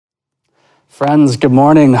Friends, good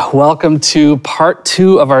morning. Welcome to part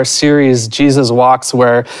 2 of our series, Jesus Walks,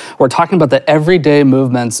 where we're talking about the everyday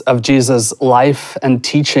movements of Jesus' life and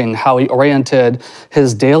teaching, how he oriented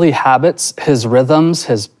his daily habits, his rhythms,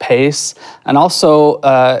 his pace, and also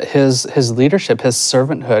his leadership, his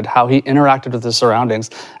servanthood, how he interacted with his surroundings,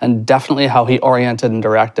 and definitely how he oriented and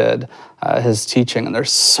directed his teaching. And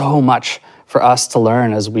there's so much for us to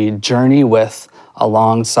learn as we journey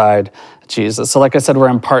alongside Jesus. So like I said, we're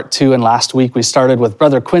in part 2, and last week we started with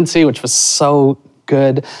Brother Quincy, which was so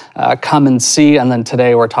good, come and see, and then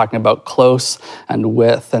today we're talking about close and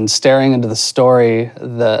with, and staring into the story,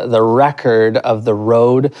 the record of the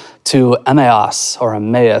road to Emmaus, or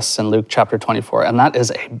Emmaus in Luke chapter 24, and that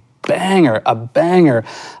is a banger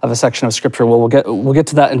of a section of scripture. Well, we'll get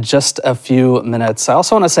to that in just a few minutes. I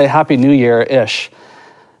also want to say Happy New Year-ish.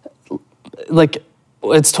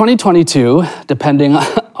 It's 2022, depending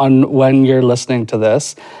on when you're listening to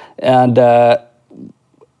this. And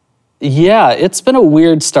it's been a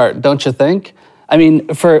weird start, don't you think? I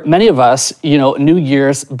mean, for many of us, New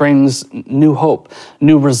Year's brings new hope,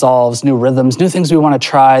 new resolves, new rhythms, new things we want to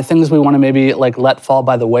try, things we want to maybe let fall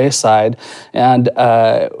by the wayside. And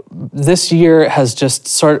this year has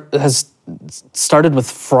started with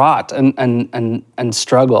fraught and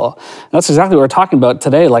struggle. And that's exactly what we're talking about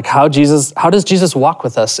today. How does Jesus walk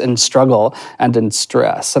with us in struggle and in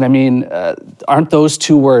stress? And I mean, aren't those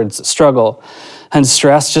two words, struggle and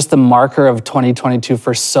stress, just the marker of 2022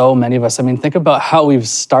 for so many of us? I mean, think about how we've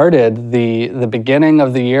started. The beginning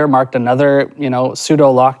of the year marked another,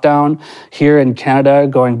 pseudo lockdown here in Canada,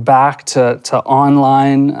 going back to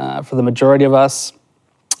online for the majority of us.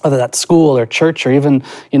 Whether that's school or church or even,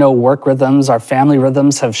 work rhythms, our family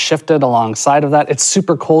rhythms have shifted alongside of that. It's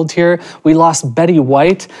super cold here. We lost Betty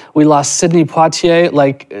White. We lost Sidney Poitier.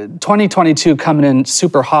 2022 coming in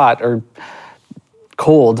super hot or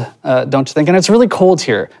cold, don't you think? And it's really cold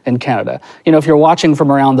here in Canada. If you're watching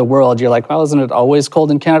from around the world, you're like, well, isn't it always cold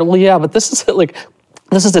in Canada? Well, yeah, but this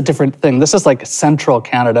is a different thing. This is central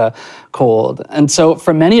Canada cold. And so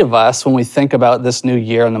for many of us, when we think about this new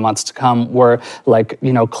year and the months to come, we're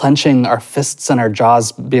clenching our fists and our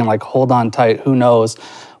jaws, being hold on tight, who knows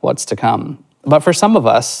what's to come. But for some of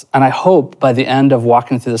us, and I hope by the end of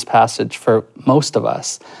walking through this passage, for most of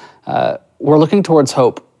us, we're looking towards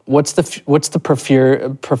hope. What's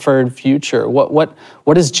the preferred future?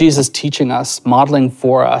 What is Jesus teaching us, modeling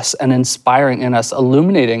for us, and inspiring in us,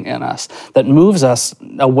 illuminating in us, that moves us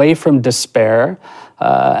away from despair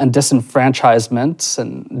and disenfranchisement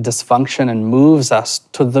and dysfunction, and moves us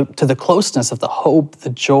to the closeness of the hope, the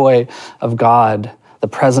joy of God, the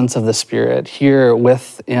presence of the Spirit here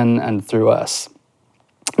within and through us?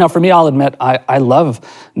 Now, for me, I'll admit, I love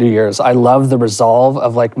New Year's. I love the resolve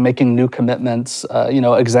of making new commitments,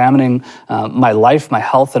 examining my life, my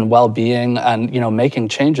health and well-being, and making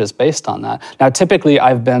changes based on that. Now, typically,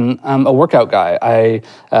 I've been a workout guy.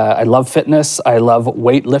 I love fitness. I love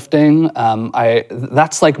weightlifting.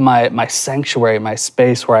 That's my sanctuary, my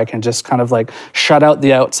space where I can just kind of shut out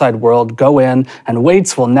the outside world, go in, and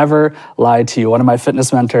weights will never lie to you. One of my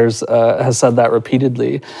fitness mentors has said that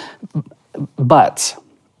repeatedly. But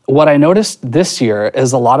what I noticed this year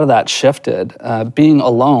is a lot of that shifted. Being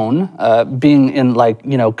alone, being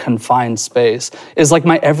in confined space is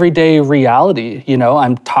my everyday reality.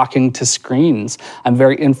 I'm talking to screens. I'm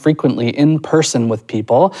very infrequently in person with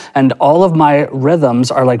people, and all of my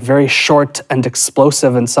rhythms are very short and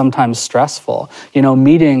explosive and sometimes stressful.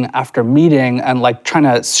 Meeting after meeting, and trying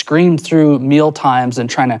to scream through meal times and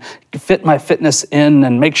trying to fit my fitness in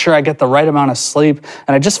and make sure I get the right amount of sleep.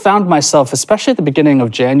 And I just found myself, especially at the beginning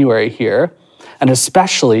of January here, and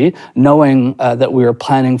especially knowing that we were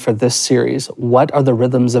planning for this series, what are the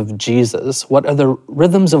rhythms of Jesus? What are the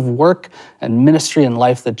rhythms of work and ministry and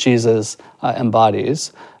life that Jesus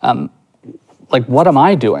embodies? What am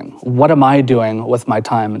I doing? What am I doing with my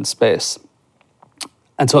time and space?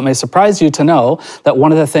 And so it may surprise you to know that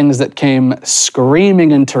one of the things that came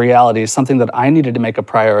screaming into reality, something that I needed to make a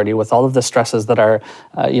priority with all of the stresses that are,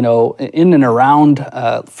 in and around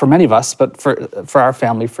for many of us, but for our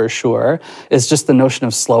family for sure, is just the notion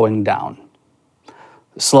of slowing down.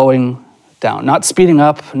 Slowing down, not speeding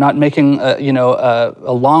up, not making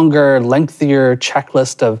a longer, lengthier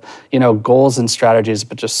checklist of goals and strategies,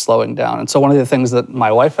 but just slowing down. And so one of the things that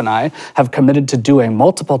my wife and I have committed to doing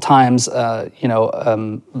multiple times,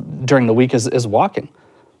 during the week is walking.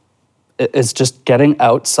 is just getting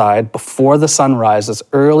outside before the sun rises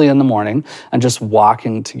early in the morning and just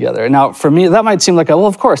walking together. Now, for me, that might seem like, well,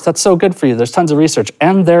 of course, that's so good for you. There's tons of research,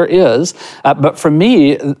 and there is. But for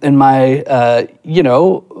me, in my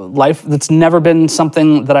life, that's never been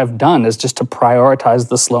something that I've done, is just to prioritize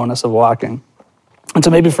the slowness of walking. And so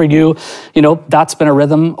maybe for you, that's been a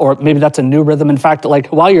rhythm, or maybe that's a new rhythm. In fact, like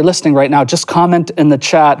while you're listening right now, just comment in the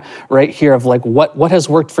chat right here of like what has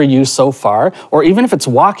worked for you so far, or even if it's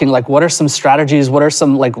walking, like what are some strategies, what are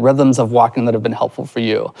some like rhythms of walking that have been helpful for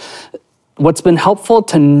you? What's been helpful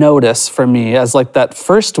to notice for me as like that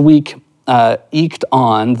first week eked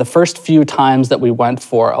on, the first few times that we went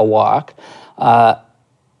for a walk,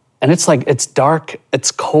 and it's like, it's dark,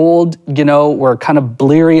 it's cold, we're kind of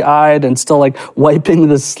bleary-eyed and still like wiping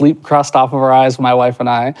the sleep crust off of our eyes, my wife and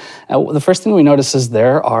I. And the first thing we notice is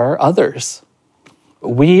there are others.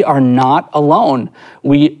 We are not alone.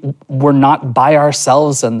 We're not by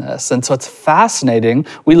ourselves in this. And so it's fascinating.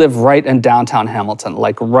 We live right in downtown Hamilton,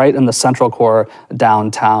 like right in the central core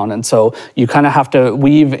downtown. And so you kind of have to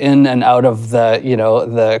weave in and out of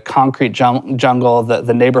the concrete jungle,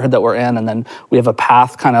 the neighborhood that we're in. And then we have a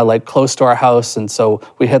path kind of like close to our house. And so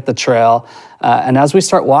we hit the trail. And as we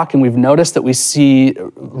start walking, we've noticed that we see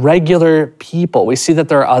regular people. We see that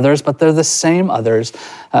there are others, but they're the same others,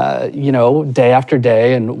 day after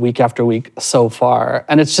day and week after week so far.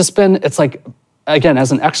 And it's like, again,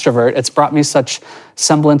 as an extrovert, it's brought me such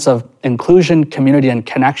semblance of inclusion, community, and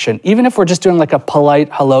connection. Even if we're just doing like a polite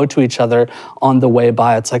hello to each other on the way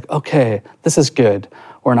by, it's like, okay, this is good.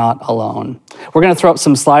 We're not alone. We're going to throw up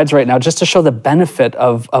some slides right now just to show the benefit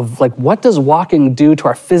of like what does walking do to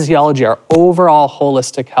our physiology, our overall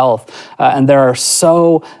holistic health. And there are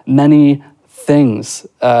so many things.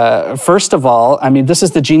 First of all, I mean, this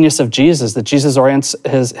is the genius of Jesus, that Jesus orients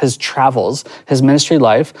his travels, his ministry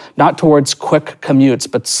life, not towards quick commutes,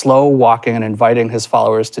 but slow walking and inviting his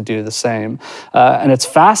followers to do the same. And it's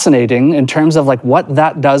fascinating in terms of like what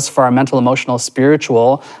that does for our mental, emotional,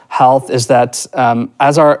 spiritual health, is that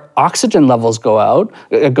as our oxygen levels go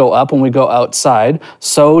up when we go outside,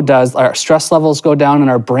 so does our stress levels go down and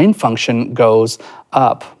our brain function goes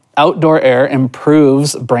up. Outdoor air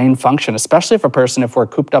improves brain function, especially if we're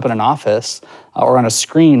cooped up in an office or on a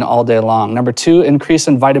screen all day long. Number 2, increase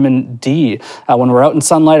in vitamin D. When we're out in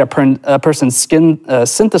sunlight, a person's skin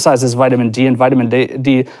synthesizes vitamin D, and vitamin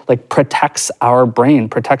D like protects our brain,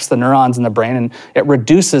 protects the neurons in the brain, and it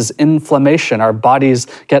reduces inflammation. Our bodies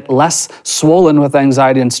get less swollen with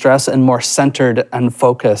anxiety and stress and more centered and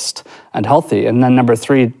focused and healthy. And then number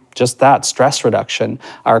 3, just that, stress reduction.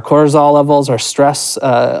 Our cortisol levels, our stress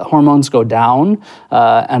hormones go down,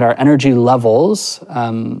 and our energy levels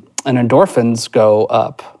and endorphins go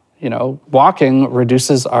up. Walking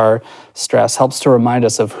reduces our stress, helps to remind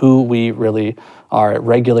us of who we really are. It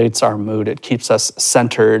regulates our mood. It keeps us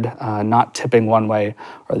centered, not tipping one way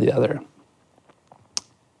or the other.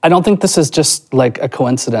 I don't think this is just like a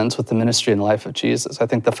coincidence with the ministry and life of Jesus. I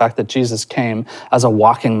think the fact that Jesus came as a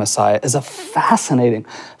walking Messiah is a fascinating.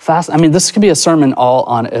 I mean, this could be a sermon all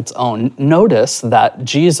on its own. Notice that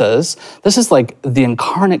Jesus, this is like the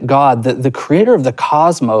incarnate God, the creator of the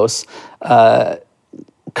cosmos,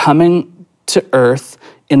 coming to earth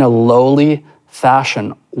in a lowly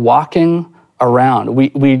fashion, walking around.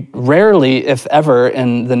 We rarely, if ever,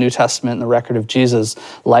 in the New Testament, in the record of Jesus'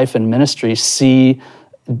 life and ministry, see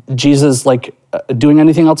Jesus like doing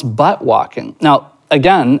anything else but walking. Now,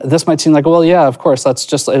 again, this might seem like, well, yeah, of course,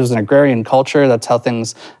 it was an agrarian culture. That's how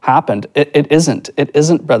things happened. It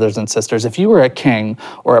isn't, brothers and sisters. If you were a king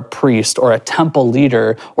or a priest or a temple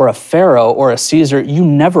leader or a pharaoh or a Caesar, you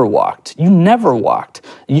never walked.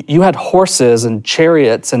 You had horses and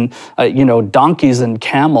chariots and, donkeys and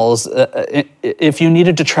camels if you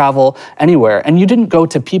needed to travel anywhere. And you didn't go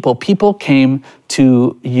to people. People came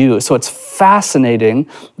to you. So it's fascinating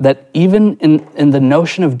that even in the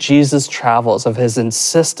notion of Jesus' travels, of his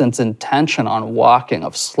insistence, intention on walking,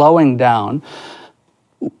 of slowing down,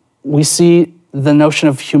 we see the notion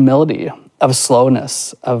of humility, of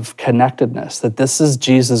slowness, of connectedness, that this is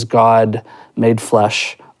Jesus, God made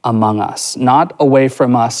flesh among us, not away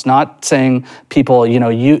from us, not saying people,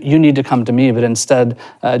 you need to come to me, but instead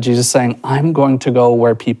Jesus saying, I'm going to go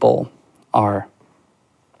where people are.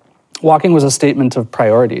 Walking was a statement of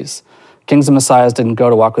priorities. Kings and messiahs didn't go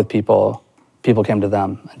to walk with people. People came to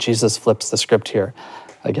them. Jesus flips the script here.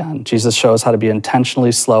 Again, Jesus shows how to be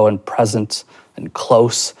intentionally slow and present and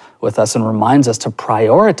close with us and reminds us to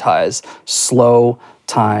prioritize slow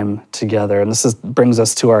time together. And this brings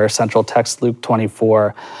us to our central text, Luke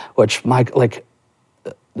 24, which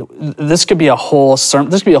this could be a whole sermon.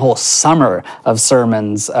 This could be a whole summer of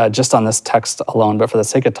sermons just on this text alone. But for the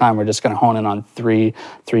sake of time, we're just going to hone in on three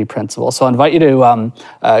principles. So I invite you to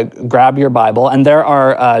grab your Bible, and there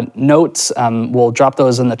are notes. We'll drop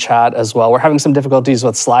those in the chat as well. We're having some difficulties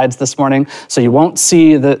with slides this morning, so you won't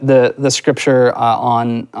see the scripture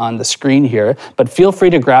on the screen here. But feel free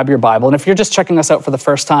to grab your Bible, and if you're just checking us out for the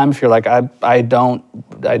first time, if you're like I don't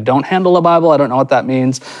handle a Bible, I don't know what that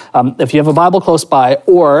means. If you have a Bible close by,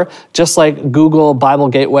 or just like Google Bible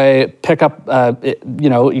Gateway, pick up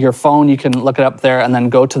your phone, you can look it up there, and then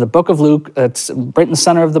go to the book of Luke. It's right in the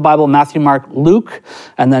center of the Bible, Matthew, Mark, Luke,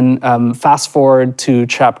 and then fast forward to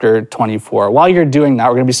chapter 24. While you're doing that,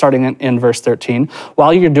 we're going to be starting in verse 13.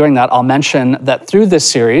 While you're doing that, I'll mention that through this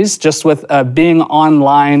series, just with being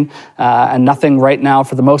online and nothing right now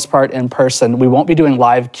for the most part in person, we won't be doing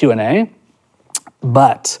live Q&A,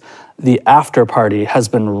 but the after party has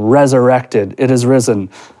been resurrected. It is risen.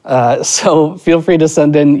 So feel free to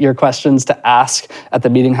send in your questions to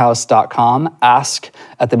ask@themeetinghouse.com,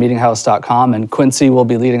 ask@themeetinghouse.com, and Quincy will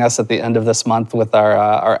be leading us at the end of this month with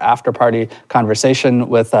our after party conversation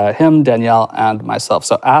with him, Danielle, and myself.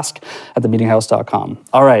 So ask@themeetinghouse.com.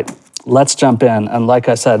 All right, let's jump in. And like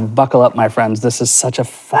I said, buckle up, my friends. This is such a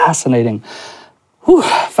fascinating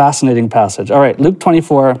passage. All right, Luke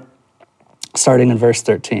 24, starting in verse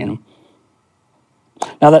 13.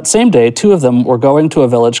 Now that same day, two of them were going to a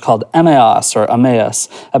village called Emmaus,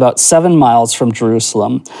 about 7 miles from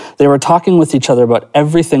Jerusalem. They were talking with each other about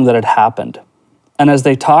everything that had happened. And as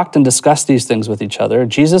they talked and discussed these things with each other,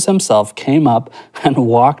 Jesus himself came up and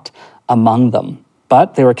walked among them,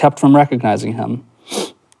 but they were kept from recognizing him.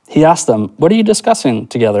 He asked them, "What are you discussing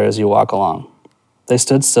together as you walk along?" They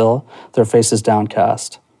stood still, their faces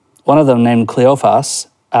downcast. One of them, named Cleophas,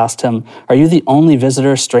 asked him, "Are you the only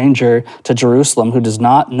visitor, stranger to Jerusalem who does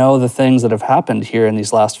not know the things that have happened here in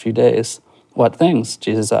these last few days?" "What things?"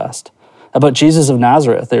 Jesus asked. "About Jesus of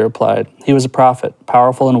Nazareth," they replied. "He was a prophet,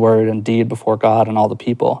 powerful in word and deed before God and all the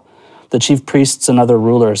people. The chief priests and other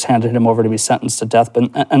rulers handed him over to be sentenced to death,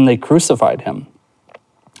 and they crucified him.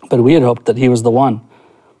 But we had hoped that he was the one,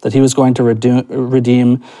 that he was going to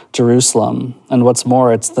redeem Jerusalem. And what's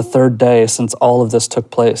more, it's the third day since all of this took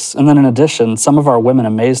place. And then in addition, some of our women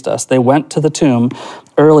amazed us. They went to the tomb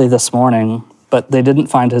early this morning, but they didn't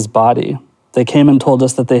find his body. They came and told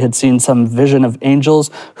us that they had seen some vision of angels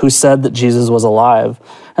who said that Jesus was alive.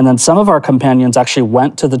 And then some of our companions actually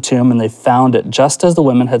went to the tomb and they found it just as the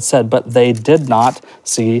women had said, but they did not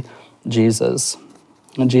see Jesus."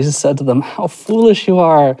 And Jesus said to them, "How foolish you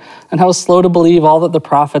are, and how slow to believe all that the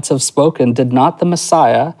prophets have spoken. Did not the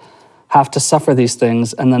Messiah have to suffer these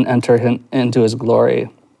things and then enter into his glory?"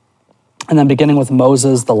 And then beginning with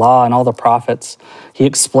Moses, the law, and all the prophets, he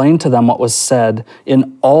explained to them what was said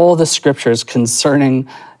in all the scriptures concerning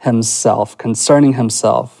himself.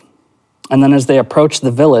 And then as they approached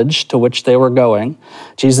the village to which they were going,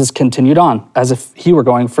 Jesus continued on as if he were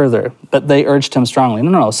going further. But they urged him strongly,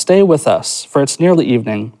 No, stay with us, for it's nearly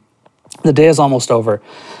evening. The day is almost over."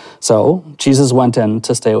 So Jesus went in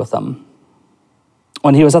to stay with them.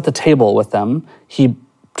 When he was at the table with them, he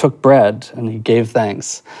took bread and he gave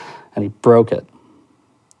thanks and he broke it.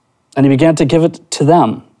 And he began to give it to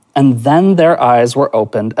them. And then their eyes were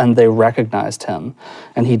opened and they recognized him.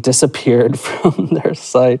 And he disappeared from their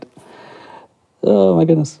sight. Oh my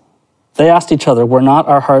goodness. They asked each other, "Were not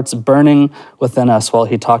our hearts burning within us while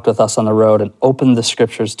he talked with us on the road and opened the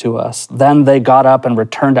scriptures to us?" Then they got up and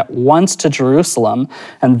returned at once to Jerusalem,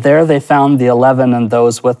 and there they found the 11 and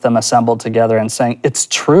those with them assembled together and saying, "It's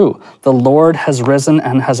true, the Lord has risen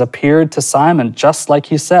and has appeared to Simon, just like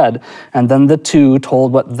he said." And then the two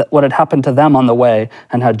told what had happened to them on the way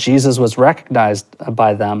and how Jesus was recognized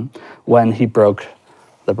by them when he broke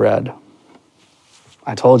the bread.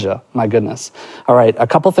 I told you, my goodness. All right, a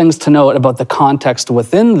couple things to note about the context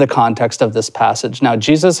within the context of this passage. Now,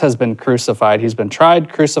 Jesus has been crucified. He's been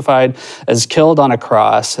tried, crucified, is killed on a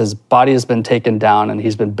cross. His body has been taken down, and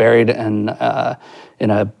he's been buried in a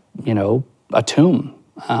tomb.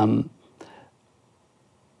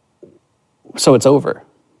 So it's over.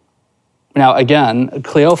 Now, again,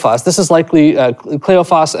 Cleophas, this is likely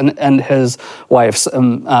Cleophas and his wife.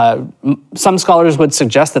 Some scholars would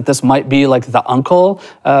suggest that this might be like the uncle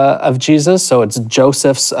of Jesus. So it's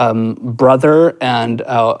Joseph's brother and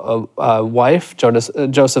wife,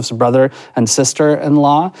 Joseph's brother and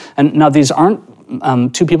sister-in-law. And now these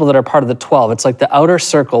aren't two people that are part of the 12. It's like the outer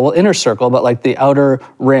circle, inner circle, but like the outer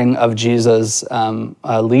ring of Jesus'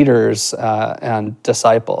 leaders and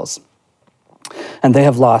disciples. And they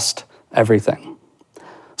have lost everything.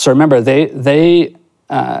 So remember, they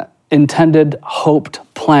intended, hoped,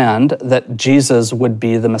 planned that Jesus would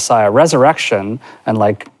be the Messiah. Resurrection and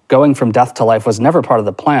like going from death to life was never part of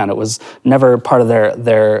the plan. It was never part of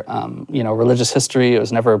their religious history. It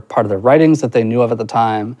was never part of their writings that they knew of at the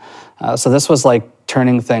time. So this was like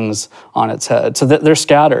turning things on its head. So they're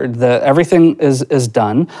scattered. Everything is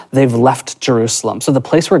done. They've left Jerusalem. So the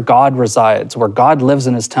place where God resides, where God lives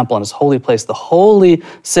in his temple, in his holy place, the holy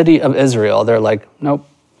city of Israel, they're like, nope.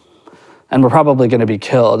 And we're probably going to be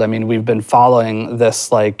killed. I mean, we've been following this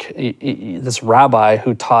this rabbi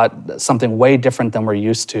who taught something way different than we're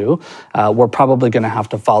used to. We're probably going to have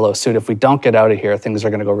to follow suit. If we don't get out of here, things are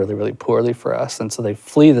going to go really, really poorly for us. And so they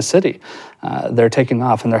flee the city. They're taking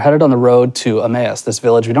off, and they're headed on the road to Emmaus, this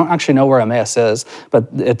village. We don't actually know where Emmaus is, but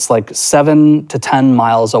it's like 7 to 10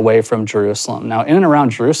 miles away from Jerusalem. Now, in and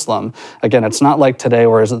around Jerusalem, again, it's not like today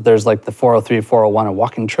where there's like the 403, 401, and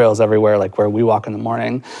walking trails everywhere, like where we walk in the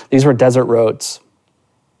morning. These were desert roads,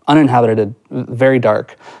 uninhabited, very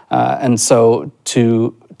dark. And so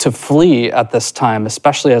to flee at this time,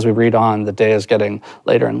 especially as we read on, the day is getting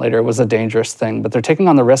later and later, was a dangerous thing. But they're taking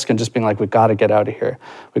on the risk and just being like, we got to get out of here.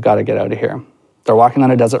 We got to get out of here. They're walking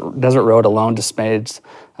on a desert road alone, dismayed,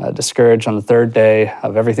 discouraged on the third day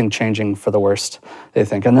of everything changing for the worst, they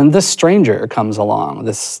think. And then this stranger comes along,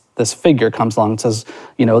 this figure comes along and says,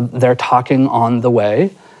 they're talking on the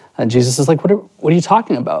way. And Jesus is like, what are you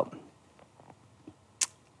talking about?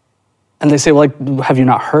 And they say, well, like, have you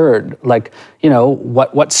not heard? Like,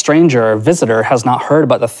 what stranger or visitor has not heard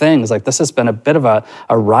about the things? Like, this has been a bit of a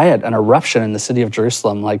riot, an eruption in the city of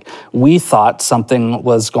Jerusalem. Like, we thought something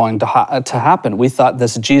was going to happen. We thought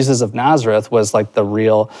this Jesus of Nazareth was like the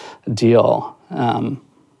real deal.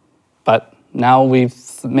 But now we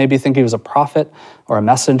maybe think he was a prophet or a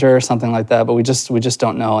messenger or something like that, but we just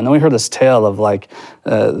don't know. And then we heard this tale of like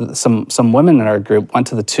some women in our group went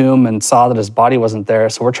to the tomb and saw that his body wasn't there,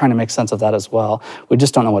 so we're trying to make sense of that as well. We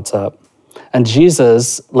just don't know what's up. And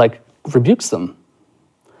Jesus like rebukes them.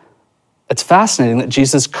 It's fascinating that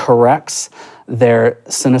Jesus corrects their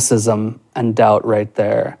cynicism and doubt right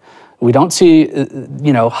there. We don't see,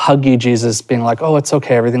 huggy Jesus being like, oh, it's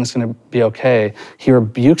okay, everything's going to be okay. He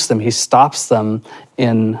rebukes them. He stops them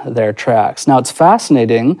in their tracks. Now, it's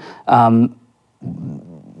fascinating.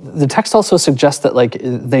 The text also suggests that like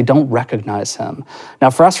they don't recognize him. Now,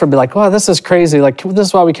 for us, we'd be like, oh, this is crazy. Like, this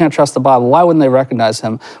is why we can't trust the Bible. Why wouldn't they recognize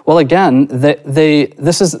him? Well, again, they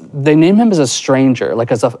name him as a stranger,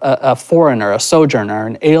 like as a foreigner, a sojourner,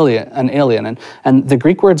 an alien. And the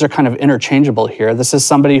Greek words are kind of interchangeable here. This is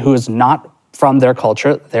somebody who is not from their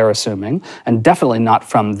culture, they're assuming, and definitely not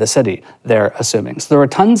from the city, they're assuming. So there were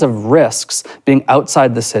tons of risks being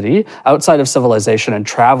outside the city, outside of civilization, and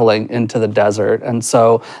traveling into the desert. And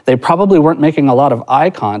so they probably weren't making a lot of eye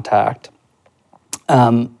contact.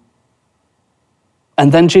 And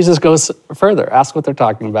then Jesus goes further, asks what they're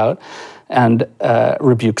talking about, and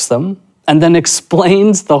rebukes them, and then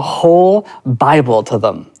explains the whole Bible to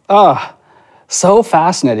them. So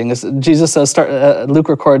fascinating. As Jesus says, Luke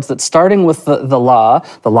records that starting with the law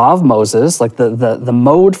of Moses, like the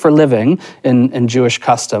mode for living in Jewish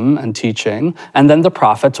custom and teaching, and then the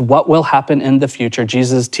prophets, what will happen in the future.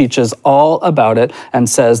 Jesus teaches all about it and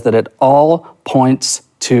says that it all points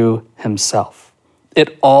to himself.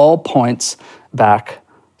 It all points back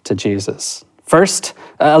to Jesus. First,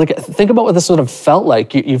 think about what this would have felt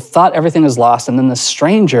like. You've thought everything is lost, and then the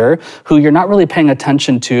stranger who you're not really paying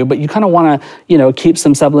attention to, but you kind of want to, keep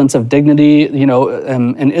some semblance of dignity.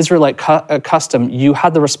 In Israelite custom, you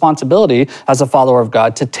had the responsibility as a follower of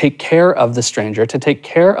God to take care of the stranger, to take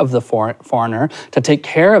care of the foreigner, to take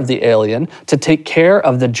care of the alien, to take care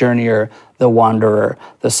of the journeyer, the wanderer,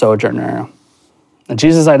 the sojourner. And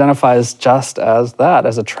Jesus identifies just as that,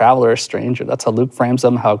 as a traveler, a stranger. That's how Luke frames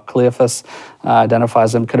him, how Cleophas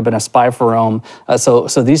identifies him, could have been a spy for Rome. So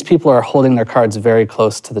these people are holding their cards very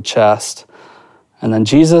close to the chest. And then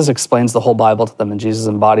Jesus explains the whole Bible to them, and Jesus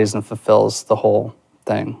embodies and fulfills the whole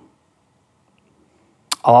thing.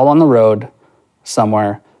 All on the road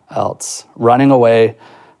somewhere else, running away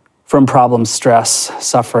from problems, stress,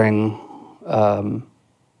 suffering.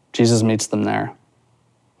 Jesus meets them there.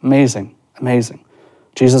 Amazing, amazing.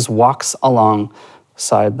 Jesus walks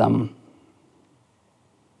alongside them.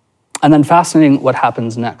 And then fascinating what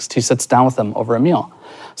happens next. He sits down with them over a meal.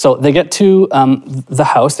 So they get to the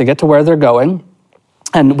house, they get to where they're going,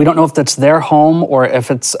 And we don't know if that's their home or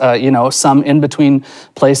if it's, some in-between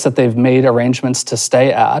place that they've made arrangements to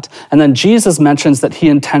stay at. And then Jesus mentions that he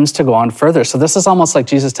intends to go on further. So this is almost like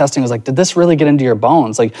Jesus testing is like, did this really get into your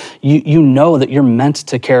bones? Like, you know that you're meant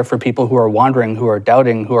to care for people who are wandering, who are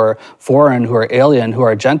doubting, who are foreign, who are alien, who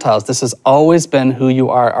are Gentiles. This has always been who you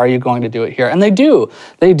are. Are you going to do it here? And they do.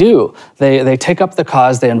 They do. They take up the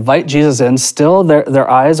cause. They invite Jesus in. Still, their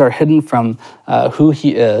eyes are hidden from who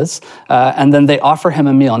he is. And then they offer him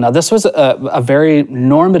a meal. Now, this was a very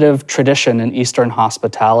normative tradition in Eastern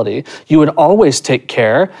hospitality. You would always take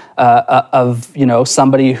care of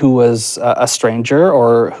somebody who was a stranger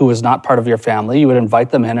or who was not part of your family. You would invite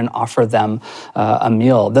them in and offer them a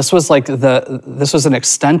meal. This was like this was an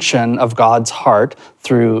extension of God's heart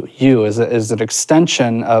through you, is an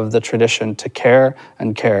extension of the tradition to care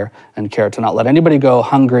and care and care, to not let anybody go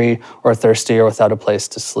hungry or thirsty or without a place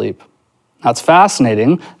to sleep. Now, it's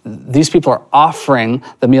fascinating. These people are offering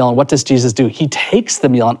the meal, and what does Jesus do? He takes the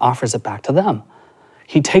meal and offers it back to them.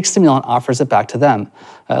 He takes the meal and offers it back to them.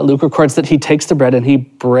 Luke records that he takes the bread and he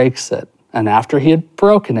breaks it. And after he had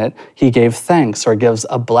broken it, he gave thanks or gives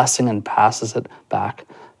a blessing and passes it back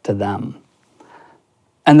to them.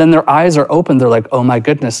 And then their eyes are open. They're like, oh my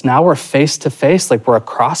goodness, now we're face to face, like we're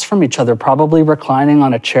across from each other, probably reclining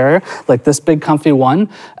on a chair, like this big comfy one.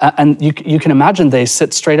 And you can imagine they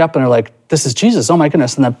sit straight up and are like, this is Jesus, oh my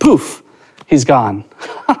goodness. And then poof, he's gone.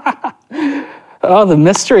 Oh, the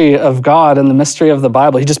mystery of God and the mystery of the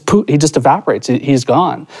Bible. He just evaporates, he's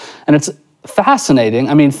gone. And it's fascinating.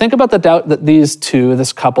 I mean, think about the doubt that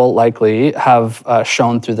this couple likely have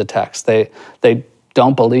shown through the text. They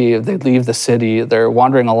don't believe, they leave the city, they're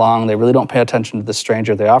wandering along, they really don't pay attention to the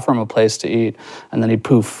stranger, they offer him a place to eat, and then he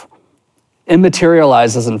poof,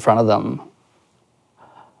 immaterializes in front of them.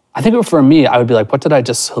 I think for me, I would be like, what did I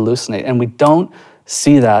just hallucinate? And we don't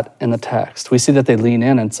see that in the text. We see that they lean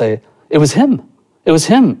in and say, it was him,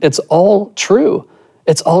 it's all true.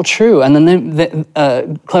 It's all true. And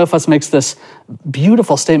then Cleophas makes this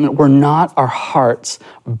beautiful statement, were not our hearts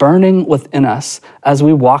burning within us as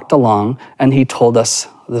we walked along and he told us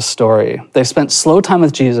the story. They spent slow time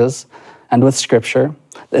with Jesus and with Scripture.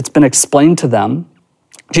 It's been explained to them.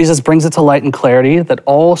 Jesus brings it to light and clarity that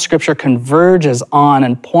all Scripture converges on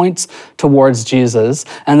and points towards Jesus,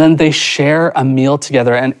 and then they share a meal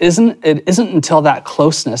together. And it isn't until that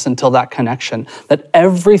closeness, until that connection, that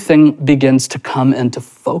everything begins to come into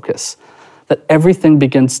focus, that everything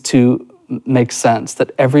begins to make sense,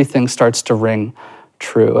 that everything starts to ring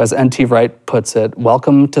true. As N.T. Wright puts it,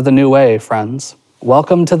 welcome to the new way, friends.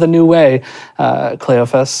 Welcome to the new way,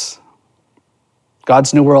 Cleophas.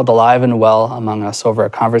 God's new world alive and well among us over a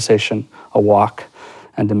conversation, a walk,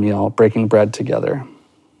 and a meal, breaking bread together.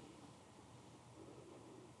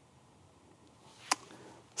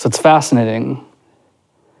 So it's fascinating.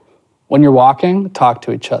 When you're walking, talk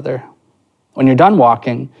to each other. When you're done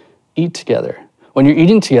walking, eat together. When you're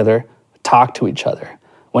eating together, talk to each other.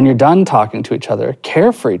 When you're done talking to each other,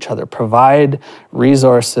 care for each other, provide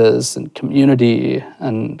resources and community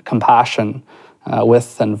and compassion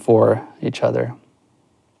with and for each other.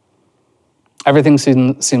 Everything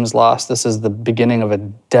seems lost. This is the beginning of a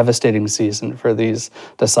devastating season for these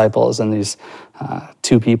disciples and these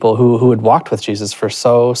two people who had walked with Jesus for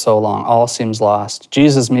so long. All seems lost.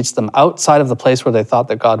 Jesus meets them outside of the place where they thought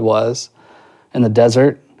that God was. In the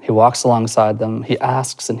desert, he walks alongside them. He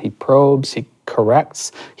asks and he probes, he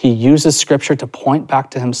corrects. He uses Scripture to point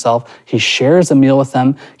back to himself. He shares a meal with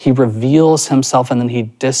them. He reveals himself and then he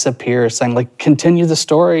disappears, saying, like, continue the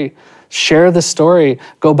story. Share the story,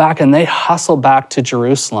 go back, and they hustle back to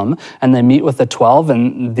Jerusalem and they meet with the 12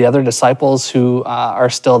 and the other disciples who are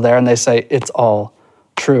still there, and they say, it's all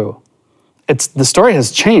true. The story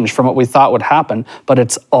has changed from what we thought would happen, but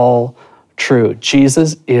it's all true.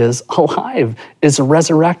 Jesus is alive, is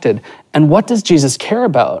resurrected. And what does Jesus care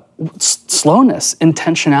about? Slowness,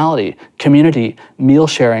 intentionality, community, meal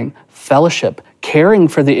sharing, fellowship, caring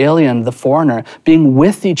for the alien, the foreigner, being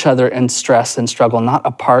with each other in stress and struggle, not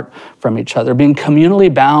apart from each other, being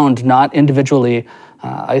communally bound, not individually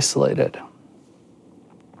isolated.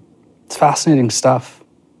 It's fascinating stuff.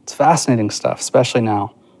 It's fascinating stuff, especially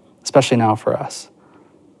now for us.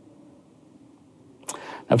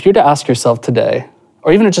 Now, if you were to ask yourself today,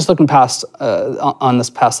 or even just looking past on this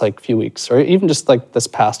past few weeks, or even just this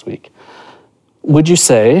past week, would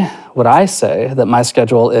I say that my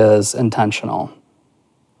schedule is intentional?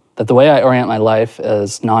 That the way I orient my life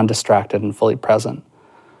is non-distracted and fully present?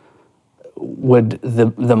 Would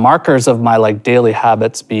the markers of my daily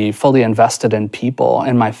habits be fully invested in people,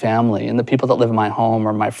 in my family, in the people that live in my home,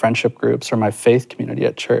 or my friendship groups, or my faith community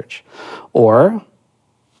at church? Or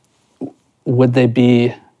would they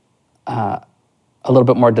be a little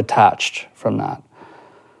bit more detached from that?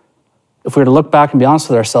 If we were to look back and be honest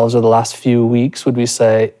with ourselves over the last few weeks, would we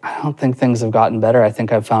say, I don't think things have gotten better. I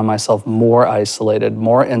think I've found myself more isolated,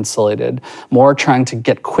 more insulated, more trying to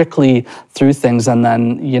get quickly through things and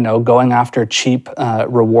then, going after cheap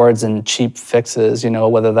rewards and cheap fixes,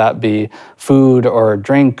 whether that be food or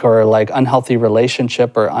drink or like unhealthy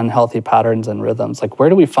relationship or unhealthy patterns and rhythms. Like, where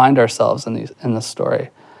do we find ourselves in this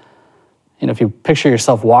story? If you picture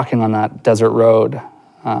yourself walking on that desert road,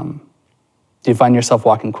 do you find yourself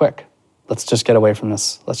walking quick? Let's just get away from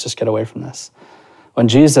this. Let's just get away from this. When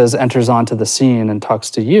Jesus enters onto the scene and talks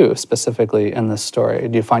to you specifically in this story,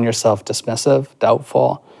 do you find yourself dismissive,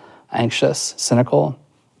 doubtful, anxious, cynical?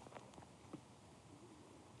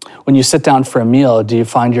 When you sit down for a meal, do you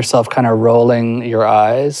find yourself kind of rolling your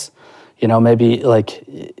eyes? Maybe like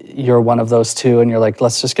you're one of those two and you're like,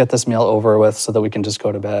 let's just get this meal over with so that we can just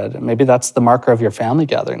go to bed. Maybe that's the marker of your family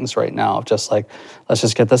gatherings right now, just like, let's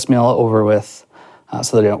just get this meal over with.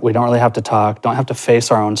 So that we don't really have to talk, don't have to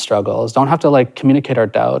face our own struggles, don't have to like communicate our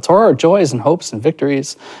doubts or our joys and hopes and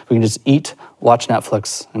victories. We can just eat, watch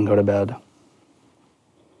Netflix, and go to bed.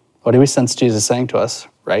 What do we sense Jesus saying to us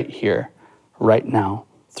right here, right now,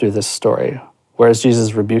 through this story? Where is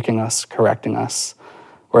Jesus rebuking us, correcting us?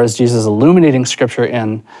 Where is Jesus illuminating Scripture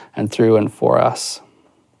in and through and for us?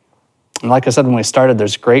 And like I said when we started,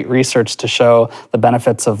 there's great research to show the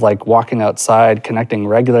benefits of like walking outside, connecting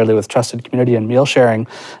regularly with trusted community and meal sharing.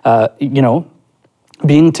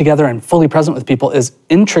 Being together and fully present with people is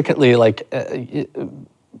intricately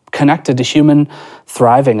connected to human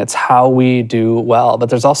thriving. It's how we do well.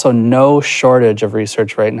 But there's also no shortage of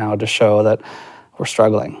research right now to show that we're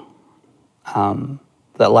struggling.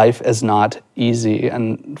 That life is not easy.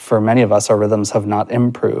 And for many of us, our rhythms have not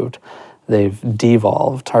improved. They've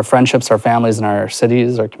devolved. Our friendships, our families, and our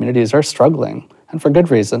cities, our communities are struggling, and for good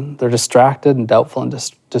reason. They're distracted and doubtful and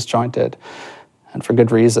disjointed, and for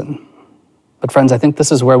good reason. But friends, I think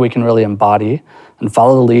this is where we can really embody and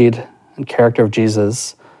follow the lead and character of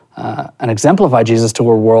Jesus and exemplify Jesus to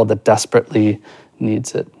a world that desperately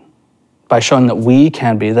needs it, by showing that we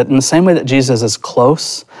can be, that in the same way that Jesus is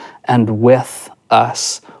close and with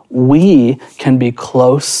us, we can be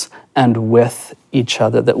close and with each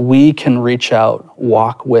other, that we can reach out,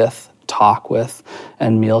 walk with, talk with,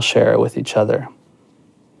 and meal share with each other.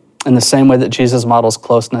 In the same way that Jesus models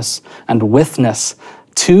closeness and withness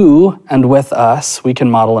to and with us, we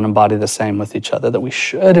can model and embody the same with each other, that we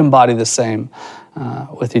should embody the same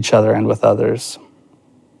with each other and with others.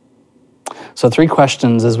 So 3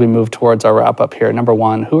 questions as we move towards our wrap up here. Number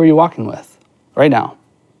 1, who are you walking with right now?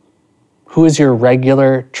 Who is your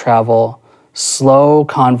regular travel, slow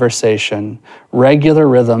conversation, regular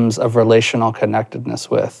rhythms of relational connectedness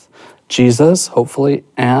with? Jesus, hopefully,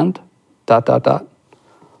 and ...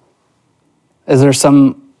 Is there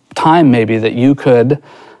some time maybe that you could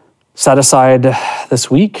set aside this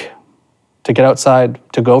week to get outside,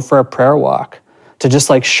 to go for a prayer walk, to just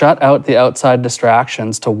like shut out the outside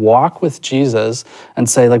distractions, to walk with Jesus and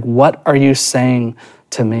say, like, what are you saying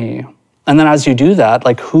to me? And then as you do that,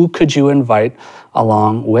 like, who could you invite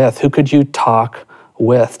along with? Who could you talk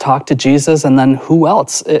with? Talk to Jesus, and then who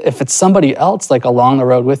else? If it's somebody else, like along the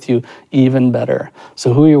road with you, even better.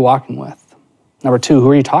 So who are you walking with? Number 2, who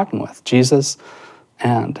are you talking with? Jesus,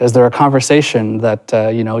 and is there a conversation that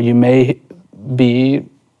you may be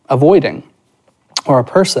avoiding, or a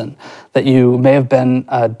person that you may have been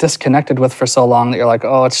disconnected with for so long that you're like,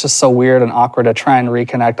 oh, it's just so weird and awkward to try and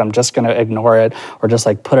reconnect. I'm just going to ignore it or just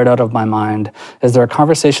like put it out of my mind. Is there a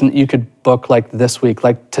conversation that you could book like this week,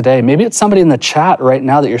 like today? Maybe it's somebody in the chat right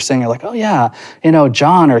now that you're seeing. You're like, oh yeah,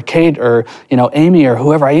 John or Kate or Amy or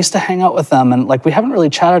whoever. I used to hang out with them, and like we haven't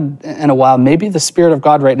really chatted in a while. Maybe the Spirit of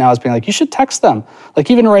God right now is being like, you should text them.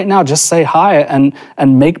 Like even right now, just say hi and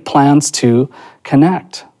make plans to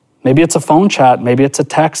connect. Maybe it's a phone chat, maybe it's a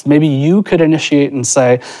text, maybe you could initiate and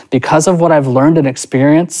say, because of what I've learned and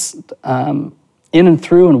experienced in and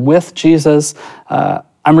through and with Jesus,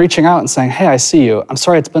 I'm reaching out and saying, hey, I see you. I'm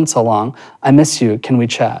sorry it's been so long. I miss you. Can we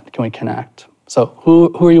chat? Can we connect? So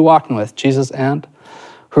who are you walking with? Jesus and?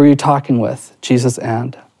 Who are you talking with? Jesus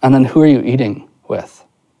and? And then who are you eating with?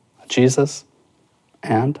 Jesus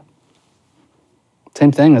and?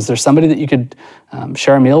 Same thing. Is there somebody that you could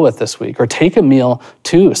share a meal with this week, or take a meal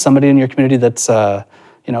to somebody in your community that's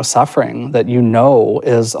suffering, that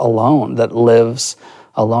is alone, that lives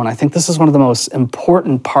alone? I think this is one of the most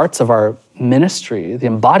important parts of our ministry. The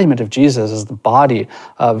embodiment of Jesus as the body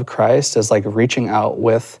of Christ is like reaching out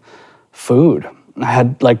with food. I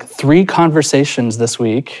had like 3 conversations this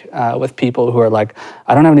week with people who are like,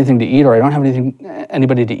 I don't have anything to eat, or I don't have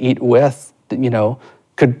anybody to eat with.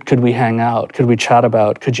 Could we hang out? Could we chat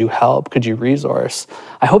about? Could you help? Could you resource?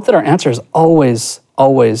 I hope that our answer is always,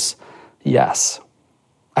 always yes.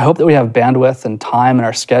 I hope that we have bandwidth and time in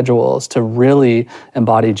our schedules to really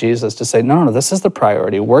embody Jesus, to say, no, this is the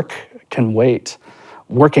priority. Work can wait.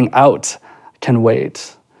 Working out can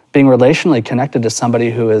wait. Being relationally connected to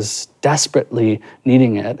somebody who is desperately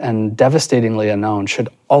needing it and devastatingly unknown should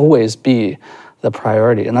always be the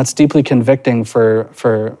priority. And that's deeply convicting for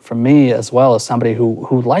me as well, as somebody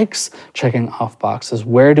who likes checking off boxes.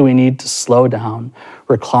 Where do we need to slow down,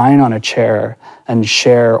 recline on a chair, and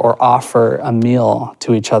share or offer a meal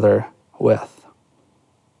to each other with?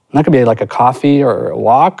 And that could be like a coffee or a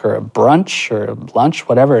walk or a brunch or lunch,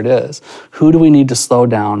 whatever it is. Who do we need to slow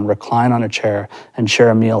down, recline on a chair, and share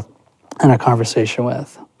a meal and a conversation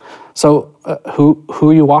with? So who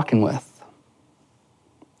are you walking with?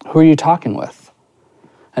 Who are you talking with?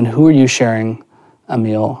 And who are you sharing a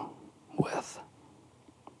meal with?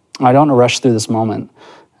 I don't want to rush through this moment.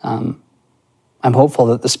 I'm hopeful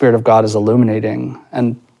that the Spirit of God is illuminating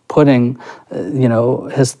and putting,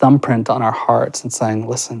 his thumbprint on our hearts and saying,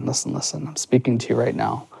 listen, I'm speaking to you right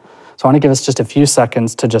now. So I want to give us just a few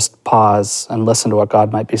seconds to just pause and listen to what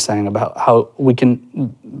God might be saying about how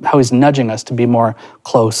he's nudging us to be more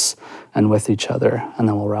close and with each other, and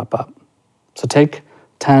then we'll wrap up. So take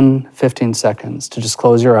 10, 15 seconds to just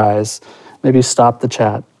close your eyes, maybe stop the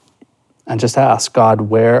chat, and just ask God,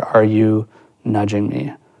 where are you nudging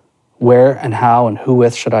me? Where and how and who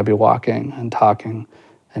with should I be walking and talking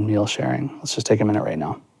and meal sharing? Let's just take a minute right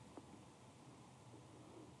now.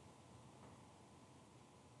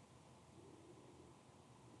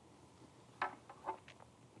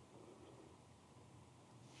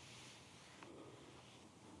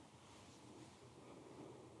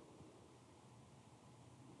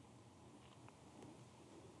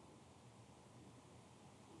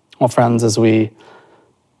 Well, friends, as we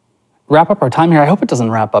wrap up our time here, I hope it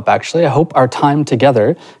doesn't wrap up, actually. I hope our time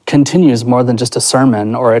together continues more than just a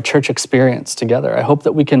sermon or a church experience together. I hope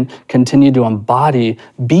that we can continue to embody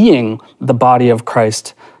being the body of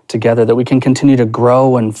Christ together, that we can continue to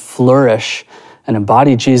grow and flourish and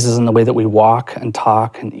embody Jesus in the way that we walk and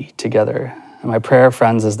talk and eat together. And my prayer,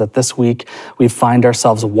 friends, is that this week we find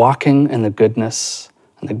ourselves walking in the goodness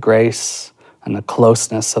and the grace and the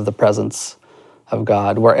closeness of the presence of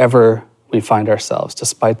God, wherever we find ourselves,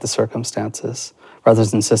 despite the circumstances.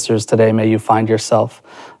 Brothers and sisters, today may you find yourself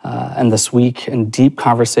and this week in deep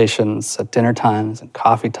conversations at dinner times and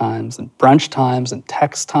coffee times and brunch times and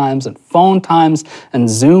text times and phone times and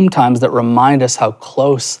Zoom times that remind us how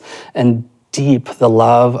close and deep the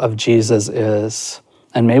love of Jesus is.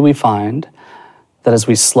 And may we find that as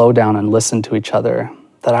we slow down and listen to each other,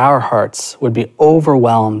 that our hearts would be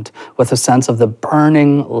overwhelmed with a sense of the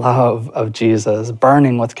burning love of Jesus,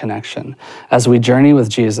 burning with connection as we journey with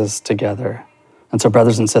Jesus together. And so,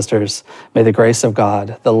 brothers and sisters, may the grace of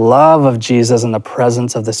God, the love of Jesus, and the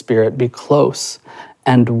presence of the Spirit be close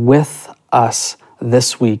and with us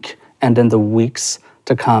this week and in the weeks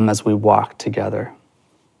to come as we walk together.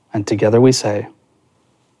 And together we say,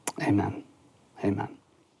 amen. Amen.